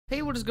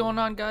Hey, what is going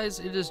on,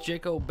 guys? It is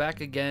Jaco back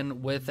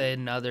again with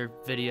another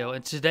video,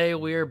 and today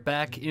we are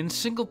back in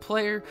single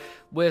player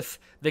with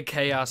the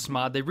Chaos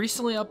mod. They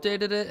recently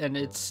updated it, and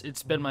it's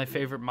been my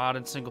favorite mod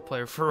in single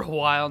player for a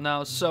while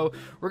now. So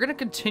we're gonna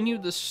continue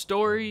the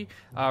story.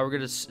 We're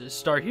gonna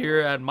start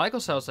here at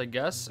Michael's house, I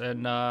guess,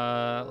 and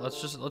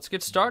let's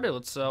get started.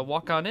 Let's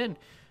walk on in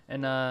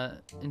and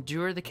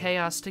endure the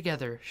chaos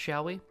together,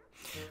 shall we?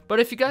 But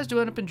if you guys do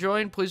end up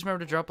enjoying, please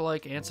remember to drop a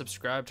like and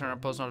subscribe, turn on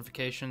post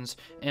notifications,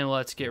 and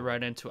let's get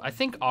right into it. I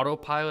think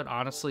autopilot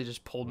honestly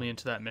just pulled me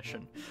into that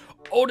mission.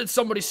 Oh, did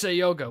somebody say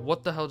yoga?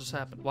 What the hell just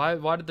happened? Why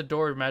did the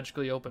door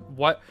magically open?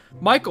 What?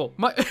 Michael,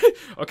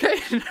 okay,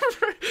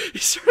 he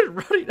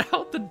started running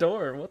out the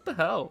door. What the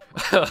hell?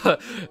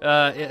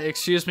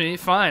 Excuse me,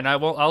 fine,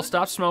 I'll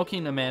stop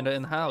smoking, Amanda,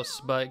 in the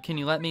house, but can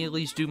you let me at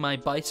least do my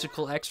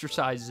bicycle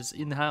exercises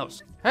in the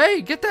house?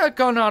 Hey, get that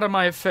gun out of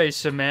my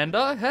face,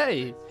 Amanda.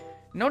 Hey.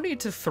 No need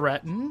to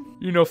threaten.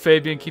 You know,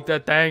 Fabian, keep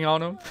that thing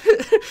on him.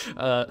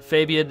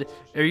 Fabian,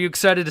 are you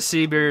excited to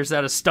see me, or is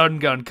that a stun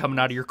gun coming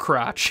out of your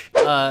crotch?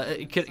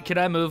 Can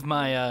I move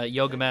my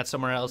yoga mat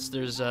somewhere else?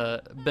 There's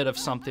a bit of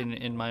something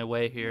in my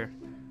way here.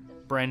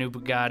 Brand new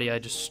Bugatti I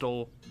just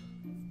stole.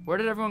 Where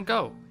did everyone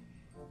go?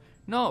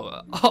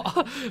 No,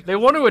 they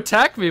want to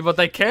attack me, but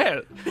they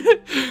can't.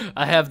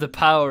 I have the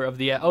power of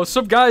the... Oh,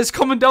 some guy's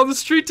coming down the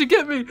street to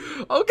get me.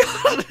 Oh,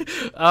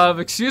 God.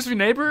 Excuse me,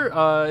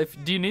 neighbor.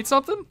 Do you need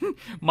something?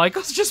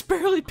 Michael's just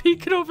barely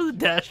peeking over the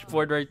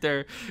dashboard right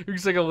there.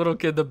 Looks like a little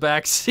kid in the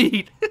back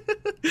seat.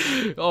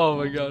 Oh,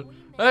 my God.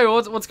 Hey,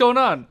 what's going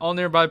on? All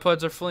nearby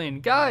plebs are fleeing.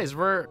 Guys,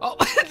 we're... Oh,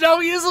 no,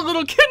 he is a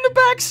little kid in the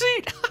back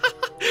seat.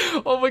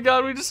 Oh, my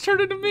God. We just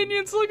turned into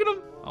minions. Look at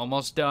him.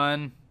 Almost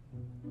done.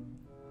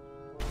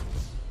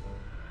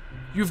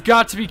 You've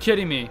got to be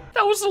kidding me.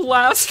 That was the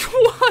last one.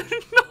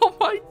 Oh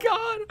my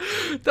God.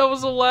 That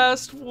was the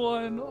last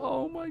one.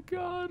 Oh my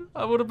God.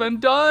 I would have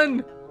been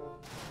done.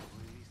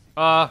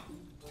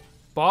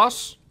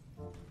 Boss?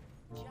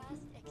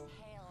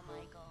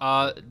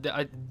 I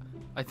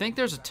think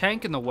there's a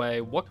tank in the way.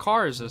 What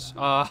car is this?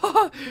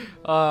 I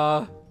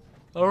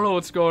don't know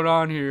what's going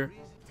on here.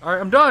 All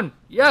right, I'm done.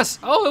 Yes.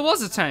 Oh, it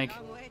was a tank.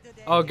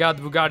 Oh God,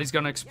 the Bugatti's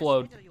gonna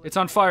explode. It's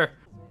on fire.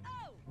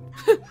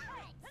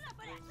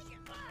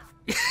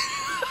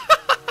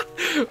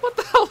 What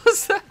the hell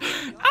was that?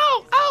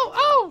 Ow! Ow!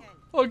 Ow!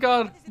 Oh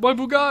God, my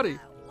Bugatti.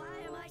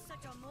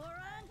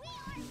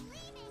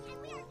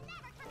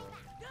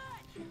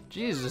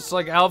 Jesus, it's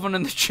like Alvin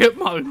and the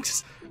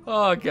Chipmunks.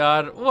 Oh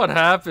God, what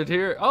happened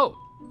here? Oh,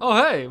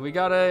 hey, we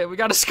got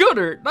a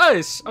scooter.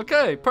 Nice.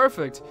 Okay,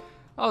 perfect.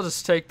 I'll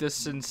just take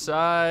this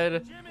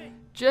inside.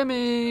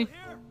 Jimmy.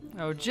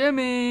 Oh,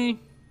 Jimmy.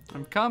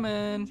 I'm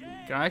coming.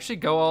 Can I actually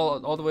go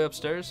all the way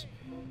upstairs?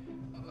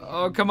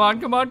 Oh, come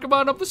on,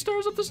 up the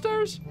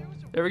stairs.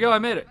 There we go, I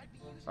made it.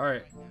 All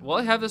right, will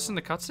I have this in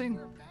the cutscene?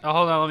 Oh,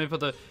 hold on, let me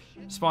put the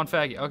spawn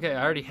faggot. Okay,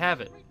 I already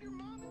have it.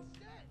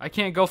 I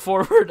can't go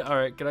forward. All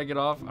right, can I get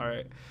off? All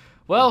right.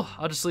 Well,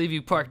 I'll just leave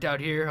you parked out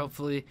here.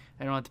 Hopefully,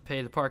 I don't have to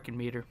pay the parking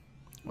meter.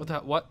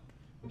 What?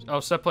 Oh,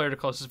 set player to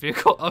closest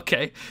vehicle.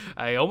 Okay,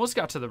 I almost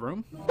got to the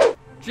room.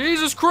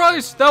 Jesus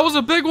Christ, that was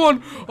a big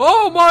one.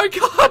 Oh my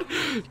God.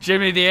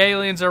 Jimmy, the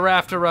aliens are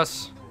after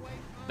us.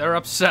 They're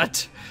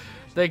upset.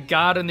 The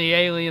God and the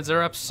aliens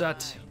are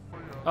upset.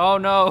 Oh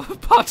no,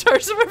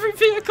 Pop-Tarts of every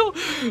vehicle.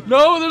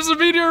 No, there's a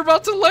meteor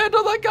about to land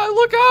on that guy.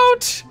 Look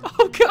out.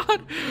 Oh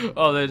God.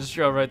 Oh, they just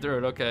drove right through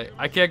it. Okay,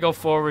 I can't go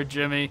forward,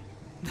 Jimmy.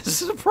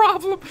 This is a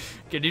problem.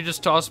 Can you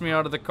just toss me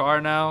out of the car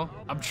now?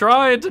 I'm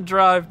trying to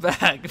drive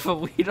back,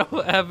 but we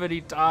don't have any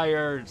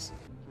tires.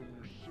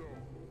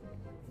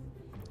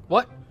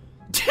 What?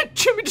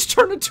 Jimmy just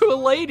turned into a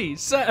lady.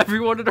 Set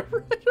everyone in a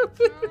red.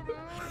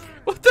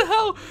 What the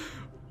hell?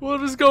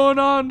 What is going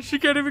on? She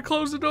can't even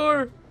close the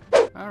door.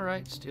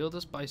 Alright, steal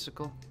this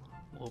bicycle.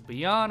 We'll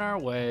be on our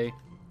way.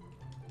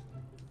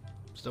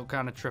 Still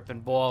kind of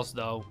tripping balls,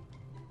 though.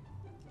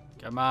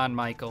 Come on,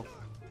 Michael.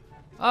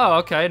 Oh,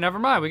 okay, never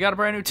mind. We got a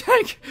brand new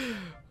tank.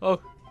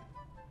 Oh.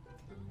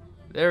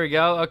 There we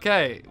go.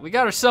 Okay, we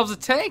got ourselves a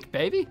tank,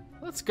 baby.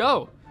 Let's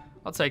go.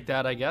 I'll take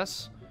that, I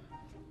guess.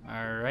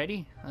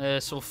 Alrighty.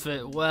 This will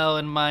fit well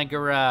in my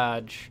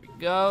garage.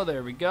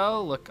 There we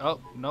go. Look. Oh,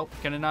 nope.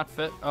 Can it not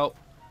fit? Oh.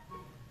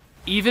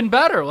 Even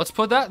better. Let's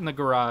put that in the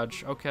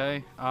garage.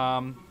 Okay.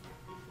 I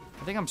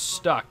think I'm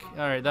stuck. All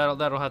right,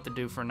 that'll have to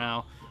do for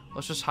now.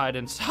 Let's just hide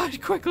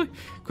inside quickly,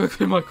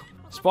 Michael.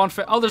 Spawn.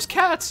 Oh, there's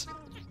cats.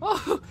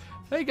 Oh,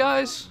 hey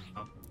guys.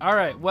 All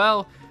right.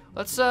 Well,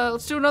 let's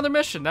do another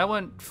mission. That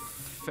went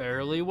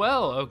fairly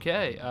well.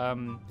 Okay.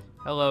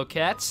 Hello,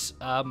 cats.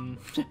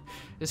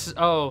 This is.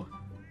 Oh,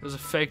 there's a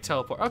fake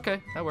teleport.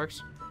 Okay, that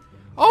works.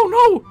 Oh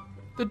no!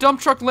 The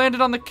dump truck landed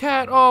on the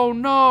cat. Oh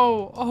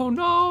no! Oh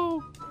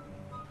no!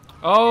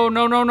 Oh,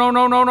 no.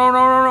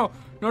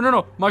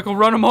 No. Michael,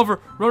 run him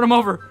over.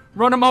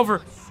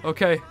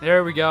 Okay,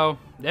 there we go.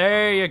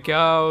 There you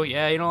go.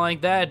 Yeah, you don't like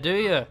that, do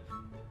you?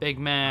 Big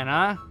man,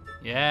 huh?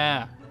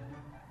 Yeah.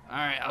 All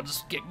right, I'll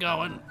just get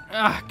going.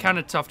 Kind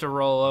of tough to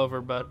roll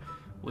over, but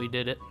we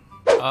did it.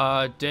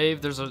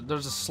 Dave, there's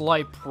a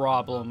slight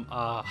problem.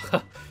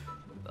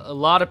 A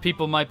lot of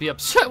people might be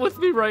upset with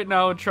me right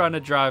now and trying to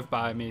drive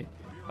by me.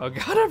 Oh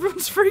god,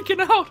 everyone's freaking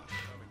out.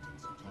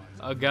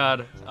 Oh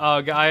god.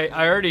 Oh god,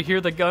 I already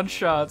hear the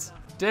gunshots.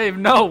 Dave,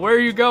 no, where are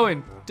you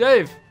going?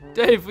 Dave,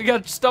 we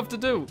got stuff to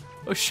do.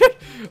 Oh shit,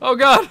 oh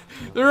god,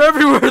 they're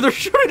everywhere. They're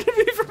shooting at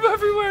me from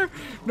everywhere.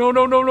 No.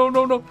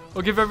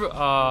 I'll give am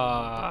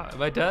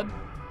I dead?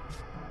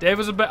 Dave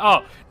was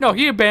oh, no,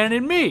 he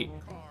abandoned me.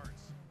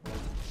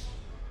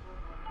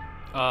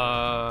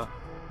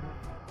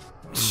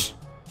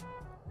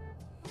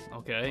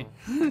 Okay.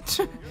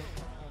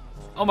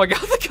 Oh my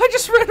god, the guy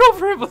just ran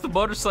over him with a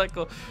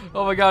motorcycle.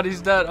 Oh my god, he's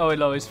dead. Oh wait,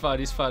 no, he's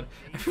fine,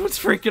 Everyone's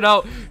freaking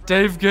out.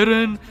 Dave, get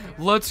in.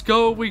 Let's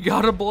go, we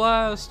got a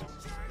blast.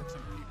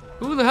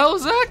 Who the hell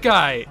is that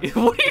guy?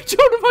 What are you doing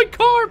to my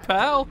car,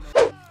 pal?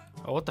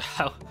 Oh, what the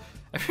hell?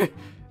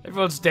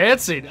 Everyone's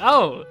dancing.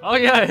 Oh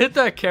yeah, hit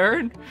that,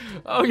 Karen.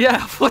 Oh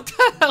yeah, what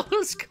the hell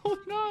is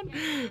going on?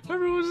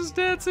 Everyone's just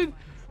dancing.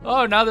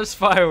 Oh, now there's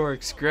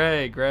fireworks.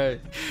 Great.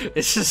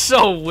 This is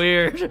so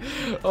weird.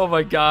 Oh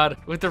my god.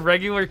 With the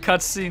regular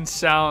cutscene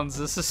sounds,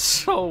 this is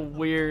so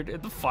weird.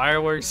 And the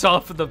fireworks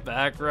off in the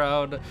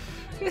background.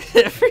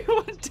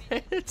 Everyone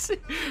dancing.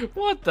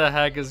 What the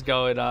heck is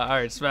going on?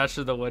 Alright, smash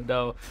through the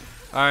window.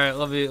 Alright,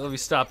 let me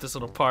stop this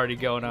little party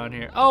going on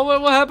here. Oh,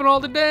 what happened to all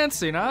the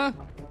dancing, huh?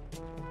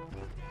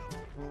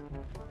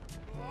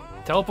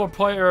 Teleport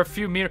player a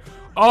few meters.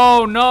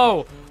 Oh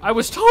no! I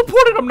was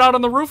teleported! I'm not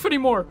on the roof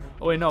anymore!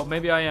 Oh wait, no,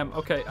 maybe I am.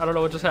 Okay, I don't know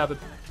what just happened.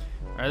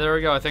 Alright, there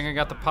we go. I think I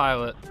got the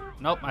pilot.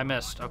 Nope, I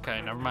missed.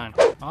 Okay, never mind.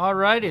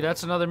 Alrighty,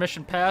 that's another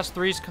mission passed.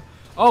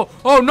 Oh,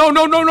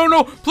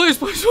 no!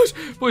 Please, no.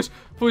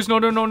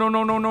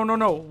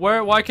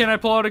 Why can't I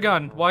pull out a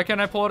gun?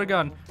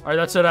 Alright,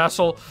 that's it,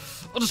 asshole.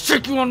 I'll just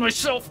take you on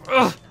myself.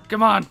 Ugh,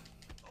 come on.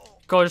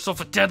 Call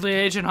yourself a deadly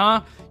agent,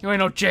 huh? You ain't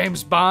no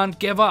James Bond.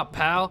 Give up,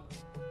 pal.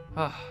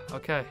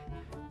 Okay.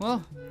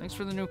 Well, thanks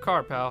for the new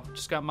car, pal.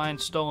 Just got mine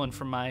stolen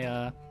from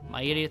my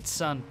idiot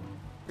son.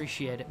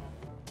 Appreciate it.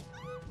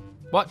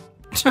 What?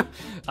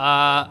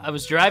 I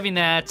was driving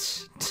that.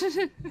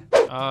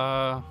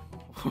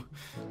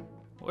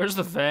 Where's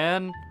the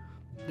van?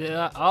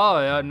 Yeah. Oh,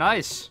 yeah,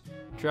 nice.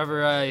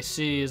 Trevor, I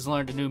see, has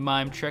learned a new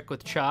mime trick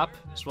with Chop,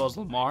 as well as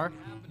Lamar.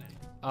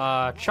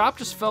 Chop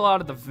just fell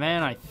out of the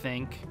van, I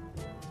think.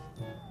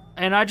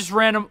 And I just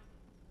ran him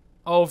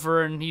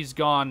over and he's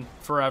gone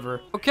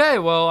forever. Okay,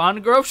 well, on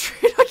to Grove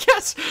Street, I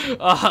guess.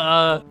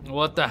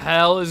 What the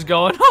hell is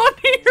going on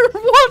here?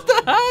 What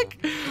the heck?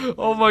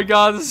 Oh my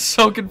god, this is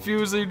so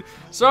confusing.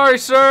 Sorry,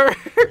 sir.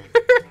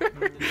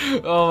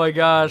 Oh my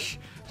gosh.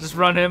 Just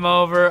run him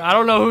over. I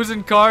don't know who's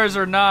in cars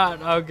or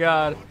not. Oh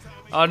god.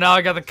 Oh, now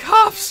I got the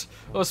cops.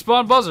 Oh,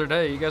 spawn buzzard.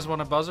 Hey, you guys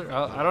want a buzzard?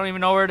 Oh, I don't even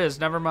know where it is.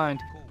 Never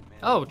mind.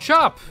 Oh,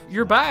 Chop,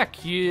 you're back.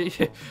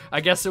 I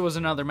guess it was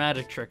another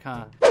magic trick,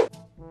 huh?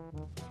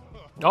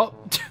 Oh,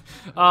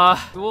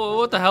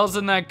 what the hell's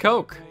in that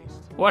Coke?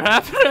 What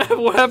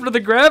happened? What happened to the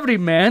gravity,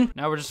 man?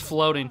 Now we're just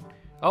floating.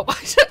 Oh,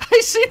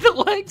 I see the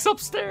legs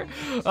upstairs,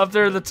 up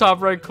there in the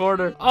top right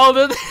corner. Oh,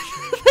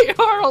 they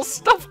are all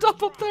stuffed up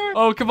there.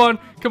 Oh, come on,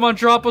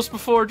 drop us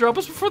before the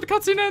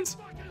cutscene ends.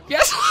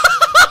 Yes.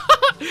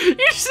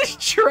 You see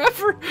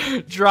Trevor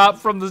drop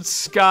from the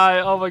sky.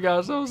 Oh my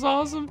gosh, that was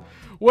awesome.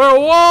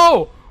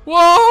 Whoa!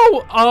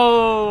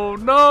 Oh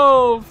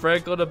no!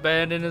 Franklin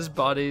abandoned his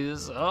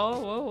buddies.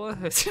 Oh,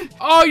 well.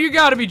 Oh, you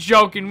gotta be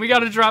joking. We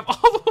gotta drop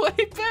all the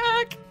way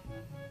back.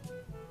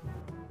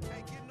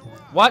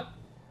 What?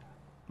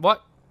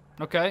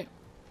 Okay.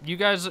 You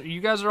guys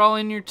are all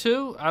in here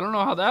too? I don't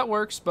know how that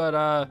works, but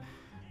alright,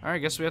 I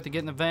guess we have to get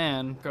in the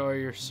van. Go to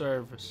your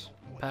service.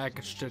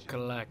 Package to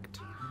collect.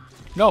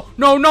 No!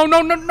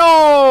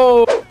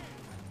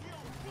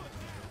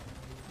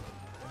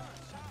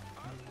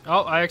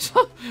 Oh, I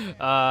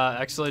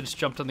actually just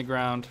jumped on the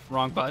ground.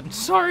 Wrong button.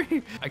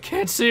 Sorry. I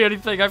can't see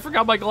anything. I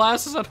forgot my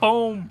glasses at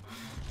home.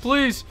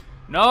 Please.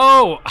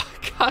 No.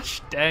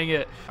 Gosh dang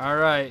it. All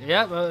right.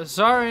 Yep.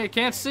 Sorry. I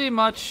can't see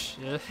much.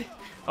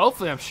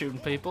 Hopefully I'm shooting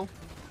people.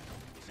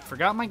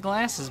 Forgot my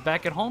glasses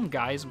back at home,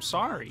 guys. I'm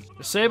sorry.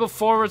 Disable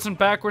forwards and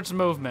backwards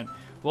movement.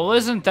 Well,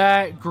 isn't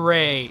that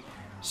great?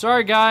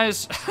 Sorry,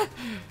 guys.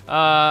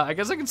 I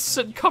guess I can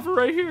sit and cover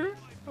right here.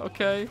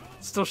 Okay.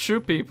 Still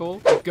shoot people.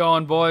 Keep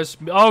going, boys.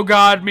 Oh,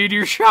 God.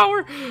 Meteor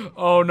shower.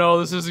 Oh, no.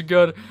 This isn't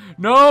good.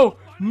 No.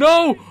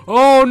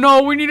 Oh,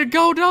 no. We need to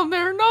go down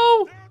there.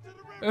 No.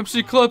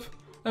 MC Clip.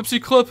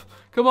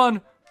 Come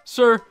on.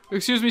 Sir.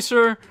 Excuse me,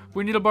 sir.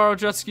 We need to borrow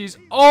jet skis.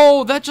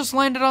 Oh, that just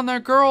landed on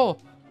that girl.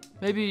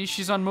 Maybe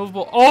she's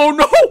unmovable. Oh,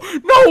 no.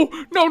 No.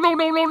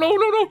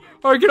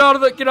 All right, get out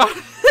of there. Get out of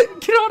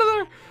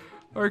there.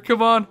 All right,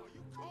 come on.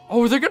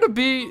 Oh, are they gonna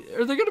be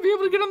able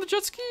to get on the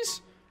jet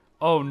skis?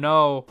 Oh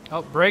no.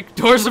 Oh, break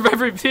doors of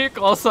every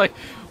vehicle. I was like,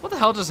 what the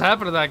hell just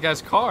happened to that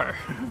guy's car?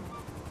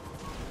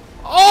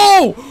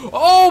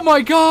 Oh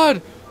my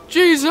god.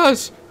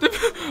 Jesus.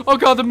 Oh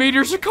god, the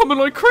meteors are coming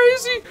like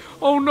crazy.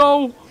 Oh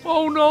no.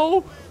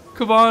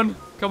 Come on,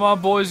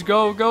 boys.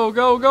 Go.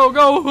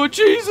 Oh,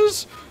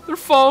 Jesus. They're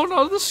falling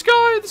out of the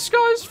sky. The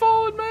sky's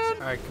falling, man.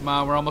 All right, come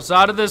on. We're almost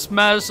out of this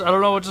mess. I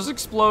don't know what just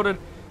exploded.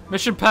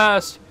 Mission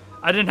passed.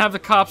 I didn't have the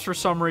cops for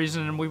some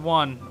reason, and we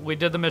won. We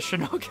did the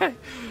mission. Okay.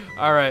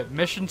 All right.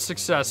 Mission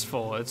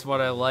successful. It's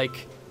what I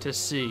like to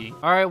see.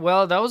 All right,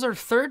 well, that was our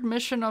third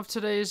mission of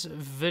today's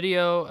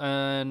video,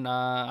 and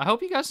I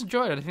hope you guys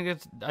enjoyed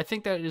it. I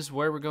think that is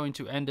where we're going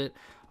to end it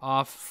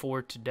off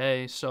for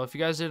today. So if you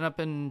guys ended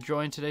up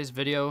enjoying today's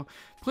video,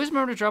 please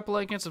remember to drop a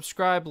like and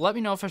subscribe. Let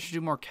me know if I should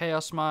do more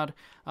Chaos Mod.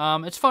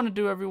 It's fun to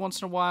do every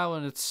once in a while,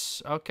 and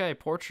it's okay.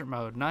 Portrait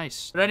mode,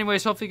 nice. But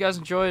anyways, hopefully you guys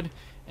enjoyed,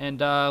 and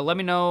let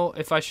me know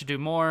if I should do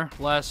more,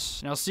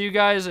 less, and I'll see you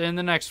guys in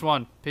the next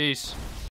one. Peace.